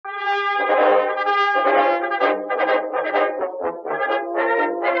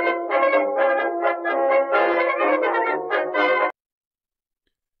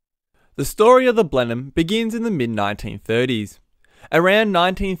The story of the Blenheim begins in the mid-1930s. Around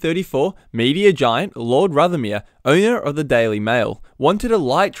 1934, media giant Lord Rothermere, owner of the Daily Mail, wanted a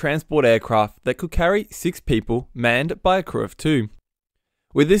light transport aircraft that could carry 6 people manned by a crew of 2.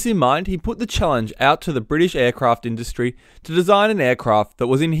 With this in mind, he put the challenge out to the British aircraft industry to design an aircraft that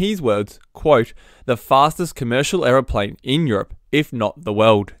was, in his words, quote, the fastest commercial aeroplane in Europe, if not the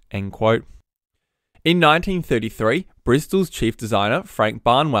world, end quote. In 1933, Bristol's chief designer, Frank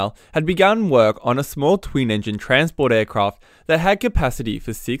Barnwell, had begun work on a small twin-engine transport aircraft that had capacity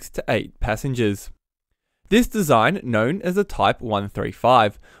for 6 to 8 passengers. This design, known as the Type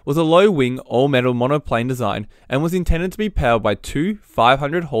 135, was a low-wing, all-metal monoplane design and was intended to be powered by 2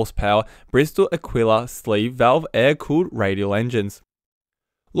 500-horsepower Bristol Aquila sleeve-valve air-cooled radial engines.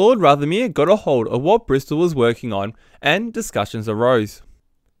 Lord Rothermere got a hold of what Bristol was working on, and discussions arose.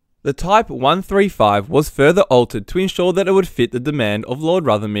 The Type 135 was further altered to ensure that it would fit the demand of Lord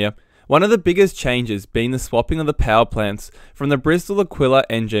Rothermere, one of the biggest changes being the swapping of the power plants from the Bristol Aquila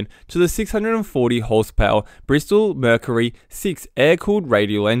engine to the 640 horsepower Bristol Mercury 6 air-cooled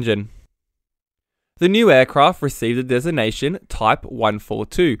radial engine. The new aircraft received the designation Type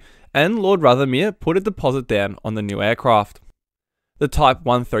 142, and Lord Rothermere put a deposit down on the new aircraft. The Type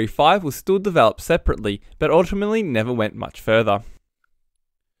 135 was still developed separately, but ultimately never went much further.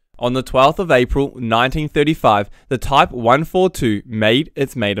 On the 12th of April 1935, the Type 142 made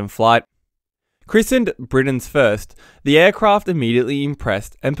its maiden flight. Christened Britain's first, the aircraft immediately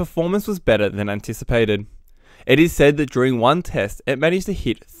impressed and performance was better than anticipated. It is said that during one test it managed to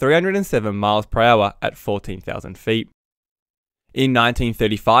hit 307 miles per hour at 14,000 feet. In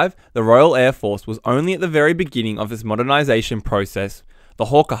 1935, the Royal Air Force was only at the very beginning of its modernisation process. The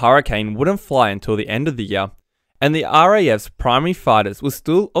Hawker Hurricane wouldn't fly until the end of the year, and the RAF's primary fighters were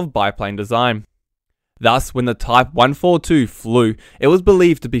still of biplane design. Thus, when the Type 142 flew, it was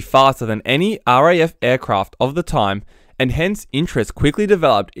believed to be faster than any RAF aircraft of the time, and hence interest quickly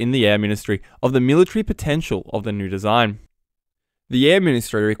developed in the Air Ministry of the military potential of the new design. The Air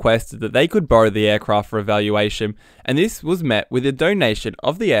Ministry requested that they could borrow the aircraft for evaluation, and this was met with a donation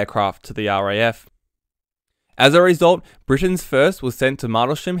of the aircraft to the RAF. As a result, Britain's first was sent to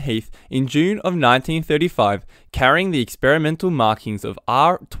Martlesham Heath in June of 1935, carrying the experimental markings of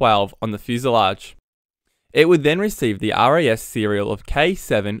R12 on the fuselage. It would then receive the RAF serial of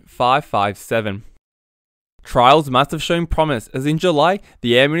K7557. Trials must have shown promise, as in July,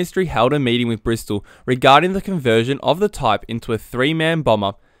 the Air Ministry held a meeting with Bristol regarding the conversion of the type into a 3-man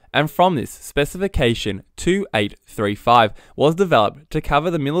bomber, and from this, specification 2835 was developed to cover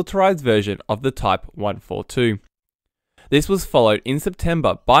the militarised version of the Type 142. This was followed in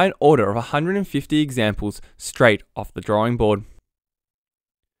September by an order of 150 examples straight off the drawing board.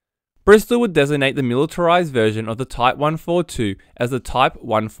 Bristol would designate the militarised version of the Type 142 as the Type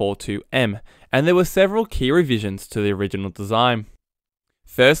 142M, and there were several key revisions to the original design.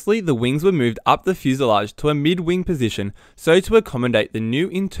 Firstly, the wings were moved up the fuselage to a mid-wing position so to accommodate the new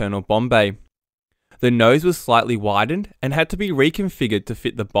internal bomb bay. The nose was slightly widened and had to be reconfigured to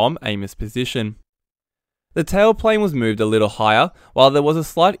fit the bomb aimer's position. The tailplane was moved a little higher, while there was a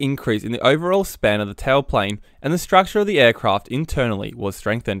slight increase in the overall span of the tailplane, and the structure of the aircraft internally was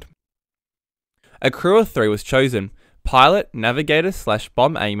strengthened. A crew of 3 was chosen: pilot,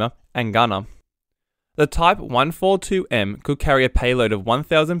 navigator/bomb aimer, and gunner. The Type 142M could carry a payload of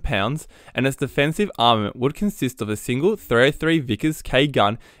 1,000 pounds, and its defensive armament would consist of a single 303 Vickers K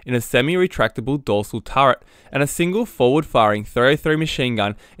gun in a semi-retractable dorsal turret, and a single forward-firing 303 machine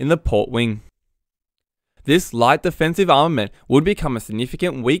gun in the port wing. This light defensive armament would become a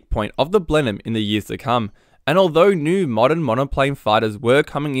significant weak point of the Blenheim in the years to come, and although new modern monoplane fighters were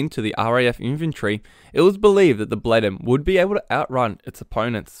coming into the RAF infantry, it was believed that the Blenheim would be able to outrun its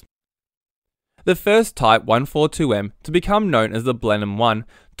opponents. The first Type 142M to become known as the Blenheim 1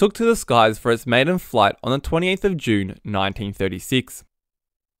 took to the skies for its maiden flight on the 28th of June 1936.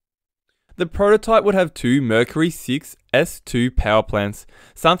 The prototype would have 2 Mercury 6 S2 power plants,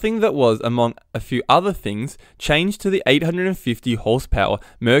 something that was, among a few other things, changed to the 850 horsepower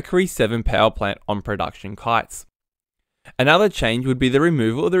Mercury 7 power plant on production kites. Another change would be the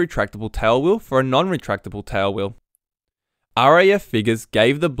removal of the retractable tailwheel for a non-retractable tailwheel. RAF figures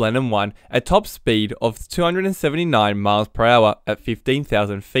gave the Blenheim 1 a top speed of 279 miles per hour at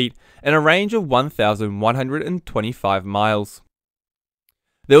 15,000 feet and a range of 1,125 miles.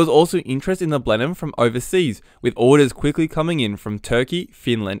 There was also interest in the Blenheim from overseas, with orders quickly coming in from Turkey,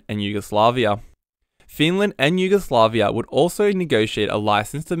 Finland, and Yugoslavia. Finland and Yugoslavia would also negotiate a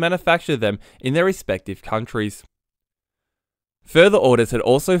license to manufacture them in their respective countries. Further orders had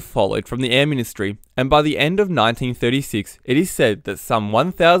also followed from the Air Ministry, and by the end of 1936, it is said that some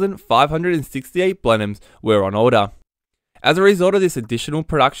 1,568 Blenheims were on order. As a result of this, additional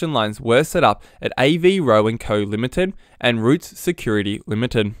production lines were set up at AV Rowe & Co Limited and Roots Security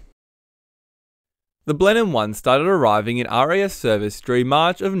Limited. The Blenheim 1 started arriving in RAF service during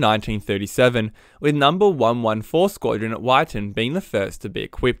March of 1937, with No. 114 Squadron at Wyton being the first to be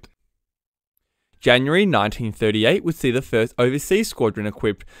equipped. January 1938 would see the first overseas squadron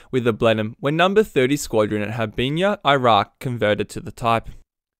equipped with the Blenheim when No. 30 Squadron at Habinia, Iraq converted to the type.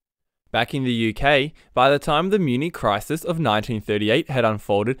 Back in the UK, by the time the Munich crisis of 1938 had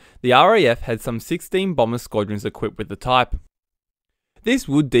unfolded, the RAF had some 16 bomber squadrons equipped with the type. This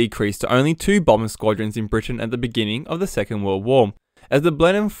would decrease to only 2 bomber squadrons in Britain at the beginning of the Second World War, as the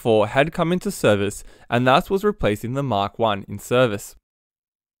Blenheim 4 had come into service and thus was replacing the Mark I in service.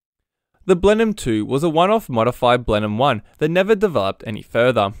 The Blenheim 2 was a one-off modified Blenheim 1 that never developed any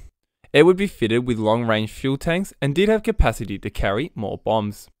further. It would be fitted with long-range fuel tanks and did have capacity to carry more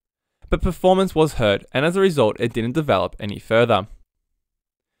bombs. But performance was hurt, and as a result it didn't develop any further.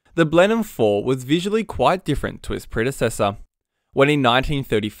 The Blenheim 4 was visually quite different to its predecessor. When in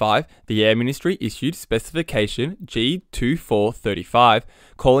 1935, the Air Ministry issued specification G2435,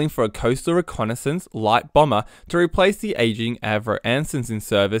 calling for a coastal reconnaissance light bomber to replace the aging Avro Ansons in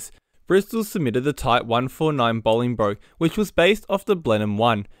service, Bristol submitted the Type 149 Bolingbroke, which was based off the Blenheim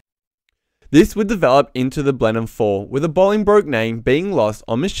 1. This would develop into the Blenheim 4, with the Bolingbroke name being lost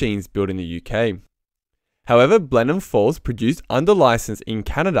on machines built in the UK. However, Blenheim 4s produced under license in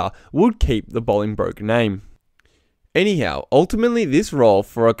Canada would keep the Bolingbroke name. Anyhow, ultimately this role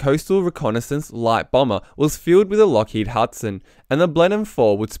for a coastal reconnaissance light bomber was filled with a Lockheed Hudson, and the Blenheim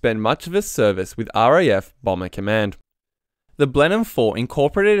 4 would spend much of its service with RAF Bomber Command. The Blenheim 4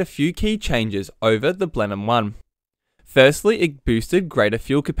 incorporated a few key changes over the Blenheim 1. Firstly, it boosted greater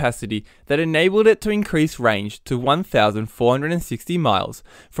fuel capacity that enabled it to increase range to 1,460 miles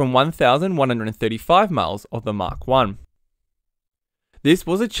from 1,135 miles of the Mark I. This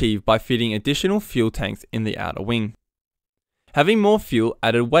was achieved by fitting additional fuel tanks in the outer wing. Having more fuel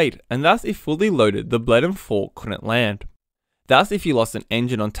added weight, and thus if fully loaded, the Blenheim 4 couldn't land. Thus, if you lost an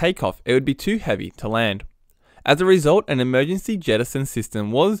engine on takeoff, it would be too heavy to land. As a result, an emergency jettison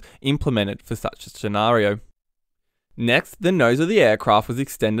system was implemented for such a scenario. Next, the nose of the aircraft was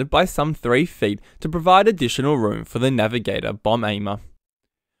extended by some 3 feet to provide additional room for the navigator bomb aimer.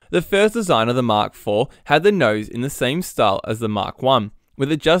 The first design of the Mark IV had the nose in the same style as the Mark I,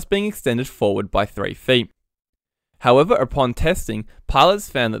 with it just being extended forward by 3 feet. However, upon testing, pilots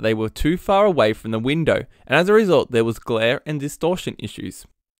found that they were too far away from the window, and as a result there was glare and distortion issues.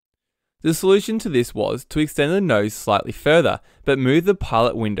 The solution to this was to extend the nose slightly further, but move the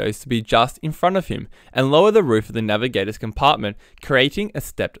pilot windows to be just in front of him, and lower the roof of the navigator's compartment, creating a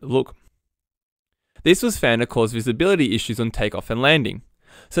stepped look. This was found to cause visibility issues on takeoff and landing.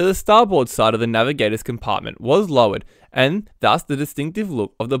 So the starboard side of the navigator's compartment was lowered, and thus the distinctive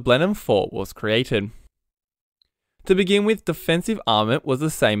look of the Blenheim 4 was created. To begin with, defensive armament was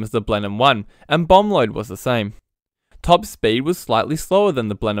the same as the Blenheim 1, and bomb load was the same. Top speed was slightly slower than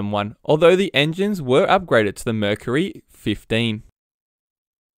the Blenheim 1, although the engines were upgraded to the Mercury 15.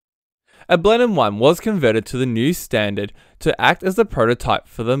 A Blenheim 1 was converted to the new standard to act as the prototype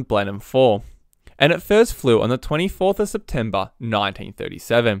for the Blenheim 4, and it first flew on the 24th of September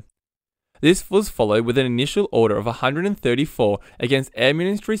 1937. This was followed with an initial order of 134 against Air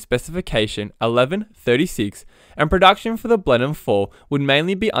Ministry Specification 1136, and production for the Blenheim 4 would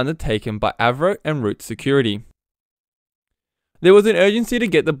mainly be undertaken by Avro and Route Security. There was an urgency to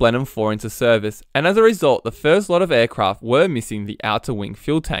get the Blenheim 4 into service, and as a result the first lot of aircraft were missing the outer wing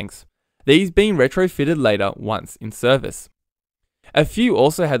fuel tanks, these being retrofitted later once in service. A few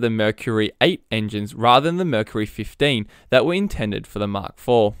also had the Mercury 8 engines rather than the Mercury 15 that were intended for the Mark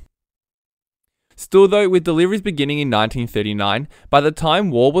IV. Still though, with deliveries beginning in 1939, by the time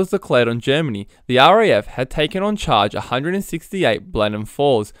war was declared on Germany, the RAF had taken on charge 168 Blenheim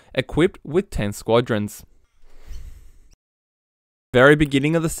 4s, equipped with 10 squadrons. Very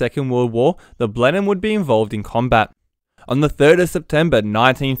beginning of the Second World War, the Blenheim would be involved in combat. On the 3rd of September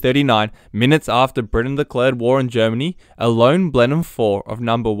 1939, minutes after Britain declared war on Germany, a lone Blenheim 4 of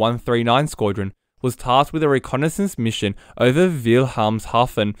No. 139 Squadron was tasked with a reconnaissance mission over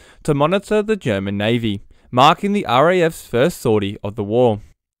Wilhelmshaven to monitor the German Navy, marking the RAF's first sortie of the war.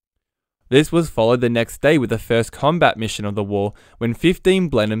 This was followed the next day with the first combat mission of the war, when 15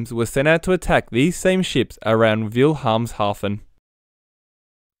 Blenheims were sent out to attack these same ships around Wilhelmshaven.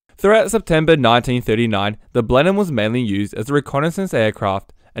 Throughout September 1939, the Blenheim was mainly used as a reconnaissance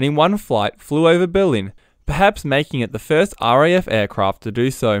aircraft, and in one flight flew over Berlin, perhaps making it the first RAF aircraft to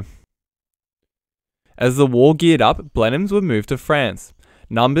do so. As the war geared up, Blenheims were moved to France.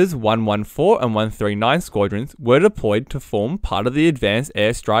 Numbers 114 and 139 squadrons were deployed to form part of the Advanced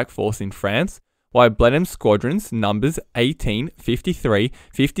Air Strike Force in France, while Blenheim squadrons numbers 18, 53,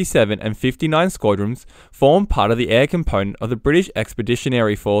 57 and 59 squadrons formed part of the air component of the British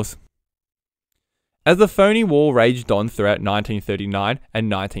Expeditionary Force. As the phony war raged on throughout 1939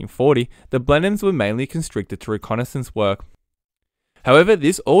 and 1940, the Blenheims were mainly constricted to reconnaissance work. However,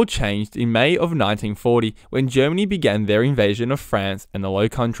 this all changed in May of 1940 when Germany began their invasion of France and the Low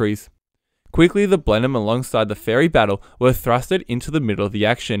Countries. Quickly, the Blenheim alongside the Ferry Battle were thrusted into the middle of the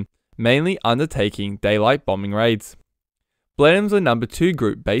action, mainly undertaking daylight bombing raids. Blenheims, a number 2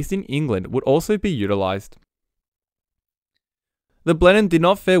 group based in England, would also be utilised. The Blenheim did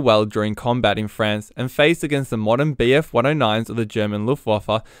not fare well during combat in France and faced against the modern Bf-109s of the German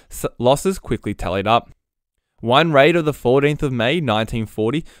Luftwaffe. Losses quickly tallied up. One raid of the 14th of May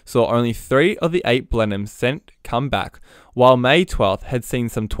 1940 saw only 3 of the 8 Blenheims sent come back, while May 12th had seen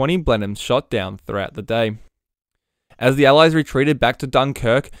some 20 Blenheims shot down throughout the day. As the Allies retreated back to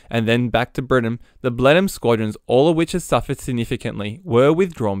Dunkirk and then back to Britain, the Blenheim squadrons, all of which had suffered significantly, were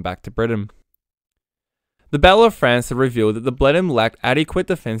withdrawn back to Britain. The Battle of France had revealed that the Blenheim lacked adequate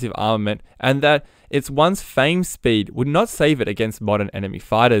defensive armament and that its once famed speed would not save it against modern enemy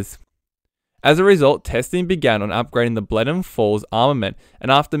fighters. As a result, testing began on upgrading the Blenheim Falls armament, and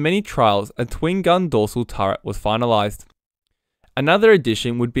after many trials, a twin-gun dorsal turret was finalised. Another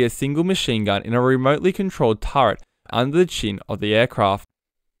addition would be a single machine gun in a remotely controlled turret under the chin of the aircraft.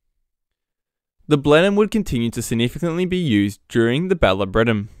 The Blenheim would continue to significantly be used during the Battle of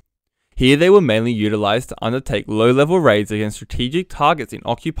Britain. Here they were mainly utilised to undertake low-level raids against strategic targets in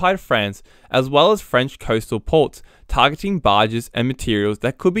occupied France, as well as French coastal ports, targeting barges and materials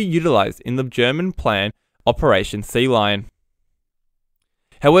that could be utilised in the German plan Operation Sea Lion.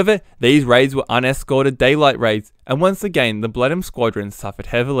 However, these raids were unescorted daylight raids, and once again the Blenheim squadron suffered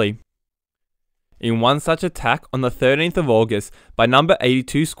heavily. In one such attack on the 13th of August by No.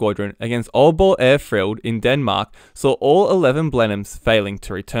 82 Squadron against Aalborg Airfield in Denmark saw all 11 Blenheims failing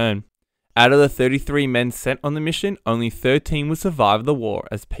to return. Out of the 33 men sent on the mission, only 13 would survive the war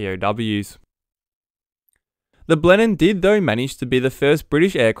as POWs. The Blenheim did though manage to be the first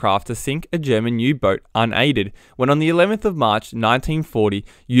British aircraft to sink a German U-boat unaided, when on the 11th of March 1940,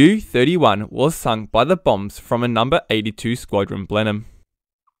 U-31 was sunk by the bombs from a No. 82 Squadron Blenheim.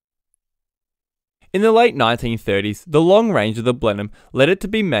 In the late 1930s, the long range of the Blenheim led it to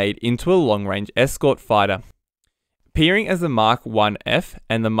be made into a long-range escort fighter. Appearing as the Mark 1F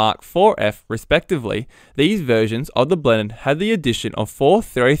and the Mark 4F respectively, these versions of the Blenheim had the addition of 4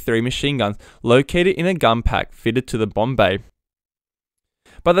 .303 machine guns located in a gun pack fitted to the bomb bay.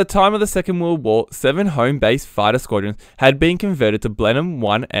 By the time of the Second World War, 7 home-based fighter squadrons had been converted to Blenheim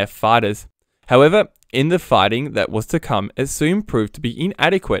 1F fighters. However, in the fighting that was to come, it soon proved to be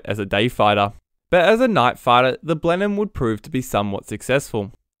inadequate as a day fighter. But as a night fighter, the Blenheim would prove to be somewhat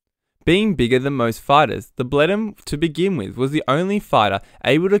successful. Being bigger than most fighters, the Blenheim to begin with was the only fighter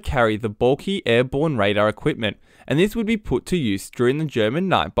able to carry the bulky airborne radar equipment, and this would be put to use during the German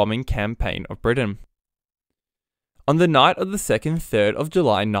night bombing campaign of Britain. On the night of the 2nd-3rd of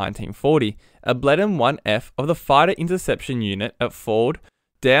July 1940, a Blenheim 1F of the Fighter Interception Unit at Ford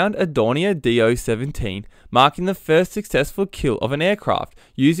downed a Dornier DO-17, marking the first successful kill of an aircraft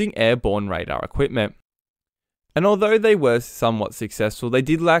using airborne radar equipment. And although they were somewhat successful, they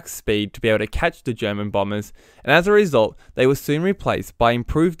did lack speed to be able to catch the German bombers, and as a result, they were soon replaced by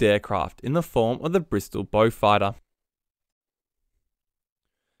improved aircraft in the form of the Bristol Beaufighter.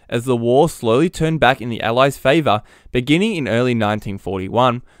 As the war slowly turned back in the Allies' favour, beginning in early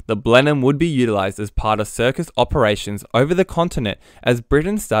 1941, the Blenheim would be utilised as part of circus operations over the continent as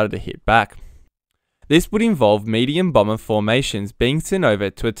Britain started to hit back. This would involve medium bomber formations being sent over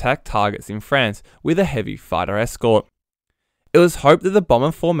to attack targets in France with a heavy fighter escort. It was hoped that the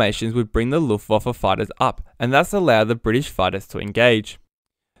bomber formations would bring the Luftwaffe fighters up and thus allow the British fighters to engage.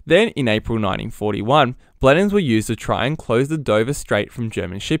 Then, in April 1941, Blenheims were used to try and close the Dover Strait from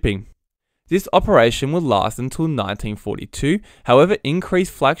German shipping. This operation would last until 1942, however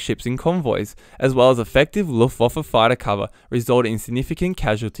increased flak ships in convoys, as well as effective Luftwaffe fighter cover, resulted in significant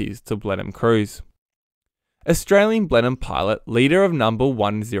casualties to Blenheim crews. Australian Blenheim pilot, leader of No.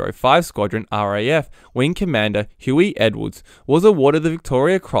 105 Squadron RAF, Wing Commander Huey Edwards, was awarded the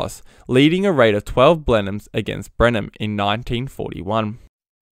Victoria Cross, leading a raid of 12 Blenheims against Brenham in 1941.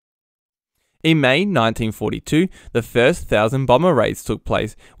 In May 1942, the first 1,000 bomber raids took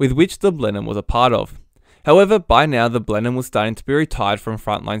place, with which the Blenheim was a part of. However, by now the Blenheim was starting to be retired from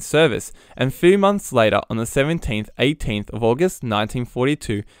frontline service, and a few months later, on the 17th-18th of August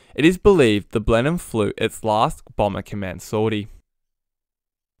 1942, it is believed the Blenheim flew its last Bomber Command sortie.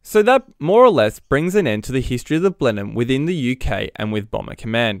 So that more or less brings an end to the history of the Blenheim within the UK and with Bomber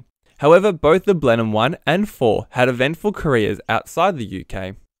Command. However, both the Blenheim 1 and 4 had eventful careers outside the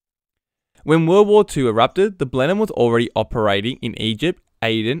UK. When World War II erupted, the Blenheim was already operating in Egypt,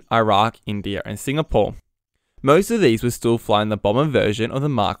 Aden, Iraq, India and Singapore. Most of these were still flying the bomber version of the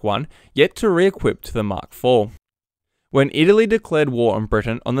Mark I, yet to re-equip to the Mark IV. When Italy declared war on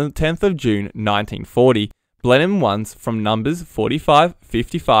Britain on the 10th of June 1940, Blenheim 1s from numbers 45,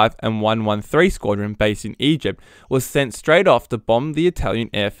 55 and 113 Squadron based in Egypt was sent straight off to bomb the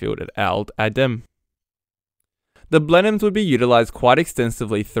Italian airfield at Al Adem. The Blenheims would be utilised quite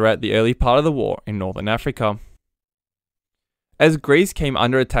extensively throughout the early part of the war in Northern Africa. As Greece came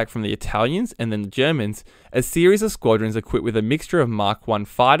under attack from the Italians and then the Germans, a series of squadrons equipped with a mixture of Mark I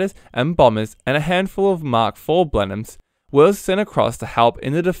fighters and bombers and a handful of Mark IV Blenheims were sent across to help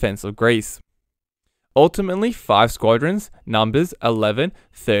in the defence of Greece. Ultimately, 5 squadrons, numbers 11,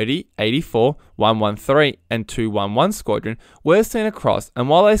 30, 84, 113 and 211 Squadron were sent across, and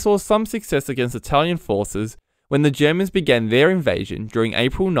while they saw some success against Italian forces, when the Germans began their invasion during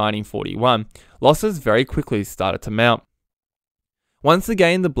April 1941, losses very quickly started to mount. Once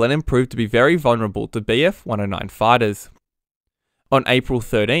again, the Blenheim proved to be very vulnerable to Bf 109 fighters. On April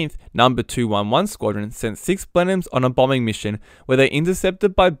 13th, number 211 Squadron sent 6 Blenheims on a bombing mission where they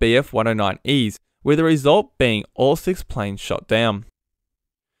intercepted by Bf 109Es, with the result being all 6 planes shot down.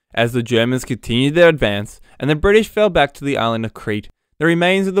 As the Germans continued their advance and the British fell back to the island of Crete, the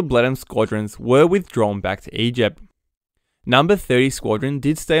remains of the Blenheim squadrons were withdrawn back to Egypt. Number 30 Squadron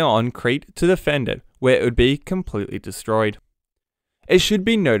did stay on Crete to defend it, where it would be completely destroyed. It should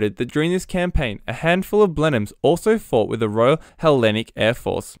be noted that during this campaign, a handful of Blenheims also fought with the Royal Hellenic Air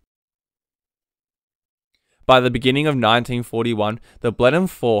Force. By the beginning of 1941, the Blenheim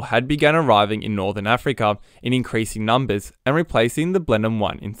 4 had begun arriving in Northern Africa in increasing numbers and replacing the Blenheim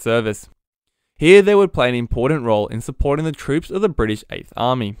 1 in service. Here they would play an important role in supporting the troops of the British 8th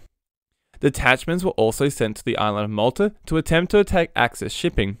Army. Detachments were also sent to the island of Malta to attempt to attack Axis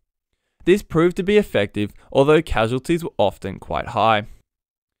shipping. This proved to be effective, although casualties were often quite high.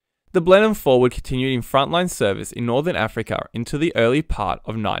 The Blenheim 4 would continue in frontline service in Northern Africa into the early part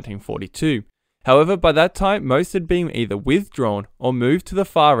of 1942. However, by that time, most had been either withdrawn or moved to the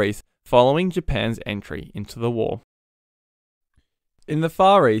Far East following Japan's entry into the war. In the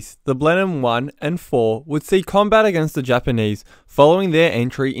Far East, the Blenheim 1 and 4 would see combat against the Japanese following their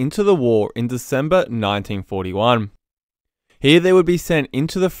entry into the war in December 1941. Here they would be sent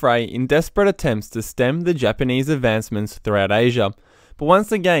into the fray in desperate attempts to stem the Japanese advancements throughout Asia, but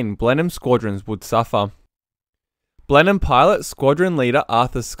once again Blenheim squadrons would suffer. Blenheim pilot Squadron Leader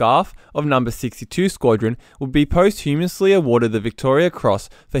Arthur Scarfe of No. 62 Squadron would be posthumously awarded the Victoria Cross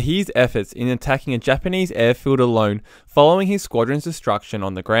for his efforts in attacking a Japanese airfield alone following his squadron's destruction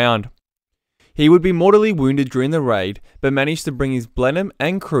on the ground. He would be mortally wounded during the raid, but managed to bring his Blenheim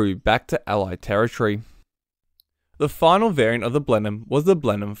and crew back to Allied territory. The final variant of the Blenheim was the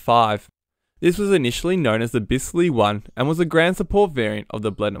Blenheim 5. This was initially known as the Bisley 1 and was a ground support variant of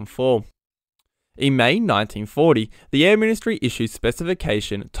the Blenheim 4. In May 1940, the Air Ministry issued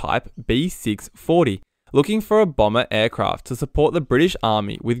specification Type B640, looking for a bomber aircraft to support the British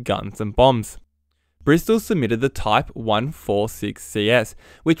Army with guns and bombs. Bristol submitted the Type 146CS,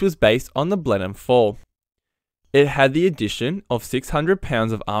 which was based on the Blenheim 4. It had the addition of 600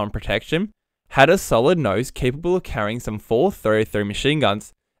 pounds of armor protection, had a solid nose capable of carrying some 433 machine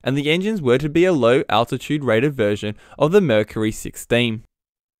guns, and the engines were to be a low altitude rated version of the Mercury 16.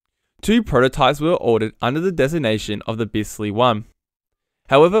 2 prototypes were ordered under the designation of the Bisley 1.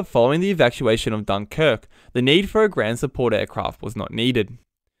 However, following the evacuation of Dunkirk, the need for a ground support aircraft was not needed.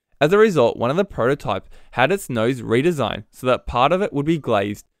 As a result, one of the prototypes had its nose redesigned so that part of it would be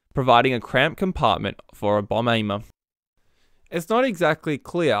glazed, providing a cramped compartment for a bomb aimer. It's not exactly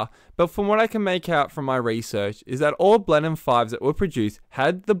clear, but from what I can make out from my research is that all Blenheim 5s that were produced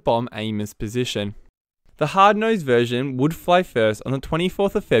had the bomb aimer's position. The hard-nosed version would fly first on the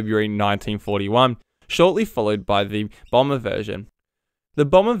 24th of February 1941, shortly followed by the bomber version. The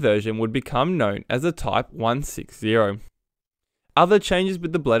bomber version would become known as the Type 160. Other changes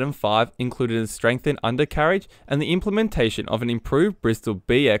with the Blenheim 5 included a strengthened undercarriage and the implementation of an improved Bristol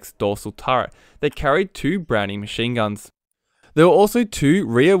BX dorsal turret that carried 2 Browning machine guns. There were also 2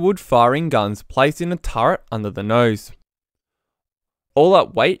 rearward firing guns placed in a turret under the nose. All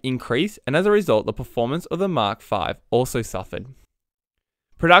up weight increased, and as a result the performance of the Mark V also suffered.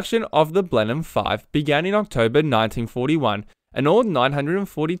 Production of the Blenheim 5 began in October 1941, and all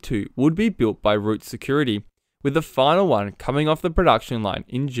 942 would be built by Root Security, with the final one coming off the production line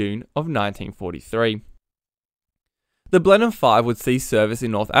in June of 1943. The Blenheim 5 would see service in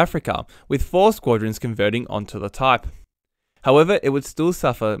North Africa, with 4 squadrons converting onto the type. However, it would still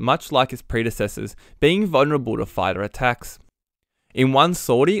suffer much like its predecessors, being vulnerable to fighter attacks. In one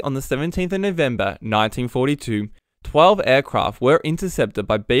sortie on the 17th of November 1942, 12 aircraft were intercepted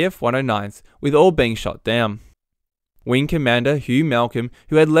by Bf-109s, with all being shot down. Wing Commander Hugh Malcolm,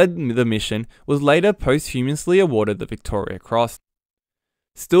 who had led the mission, was later posthumously awarded the Victoria Cross.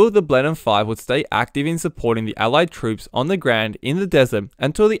 Still, the Blenheim 5 would stay active in supporting the Allied troops on the ground in the desert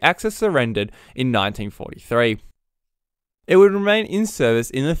until the Axis surrendered in 1943. It would remain in service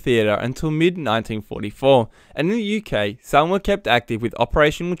in the theatre until mid-1944, and in the UK, some were kept active with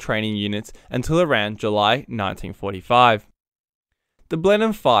operational training units until around July 1945. The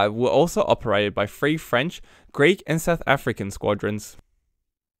Blenheim 5 were also operated by 3 French, Greek and South African squadrons.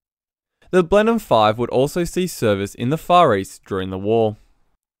 The Blenheim 5 would also see service in the Far East during the war.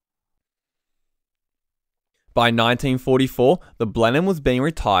 By 1944, the Blenheim was being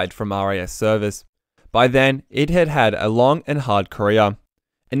retired from RAF service. By then, it had had a long and hard career.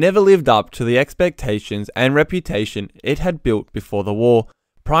 It never lived up to the expectations and reputation it had built before the war,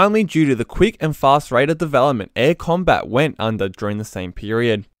 primarily due to the quick and fast rate of development air combat went under during the same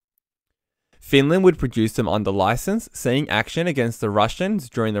period. Finland would produce them under license, seeing action against the Russians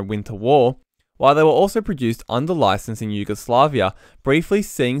during the Winter War, while they were also produced under license in Yugoslavia, briefly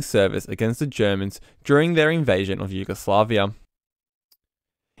seeing service against the Germans during their invasion of Yugoslavia.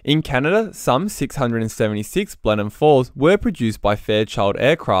 In Canada, some 676 Blenheim 4s were produced by Fairchild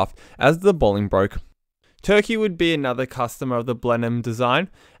Aircraft as the Bolingbroke. Turkey would be another customer of the Blenheim design,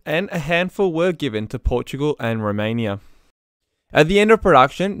 and a handful were given to Portugal and Romania. At the end of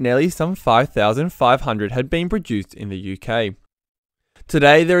production, nearly some 5,500 had been produced in the UK.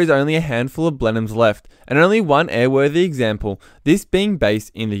 Today there is only a handful of Blenheims left, and only one airworthy example, this being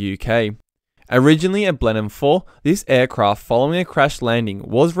based in the UK. Originally a Blenheim 4, this aircraft following a crash landing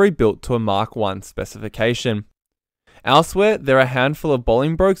was rebuilt to a Mark I specification. Elsewhere, there are a handful of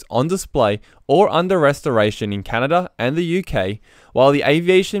Bolingbrokes on display or under restoration in Canada and the UK, while the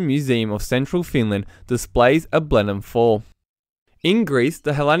Aviation Museum of Central Finland displays a Blenheim 4. In Greece,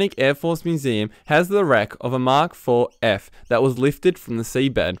 the Hellenic Air Force Museum has the wreck of a Mark IV-F that was lifted from the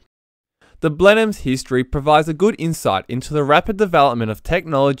seabed. The Blenheim's history provides a good insight into the rapid development of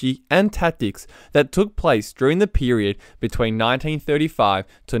technology and tactics that took place during the period between 1935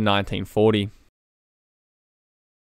 to 1940.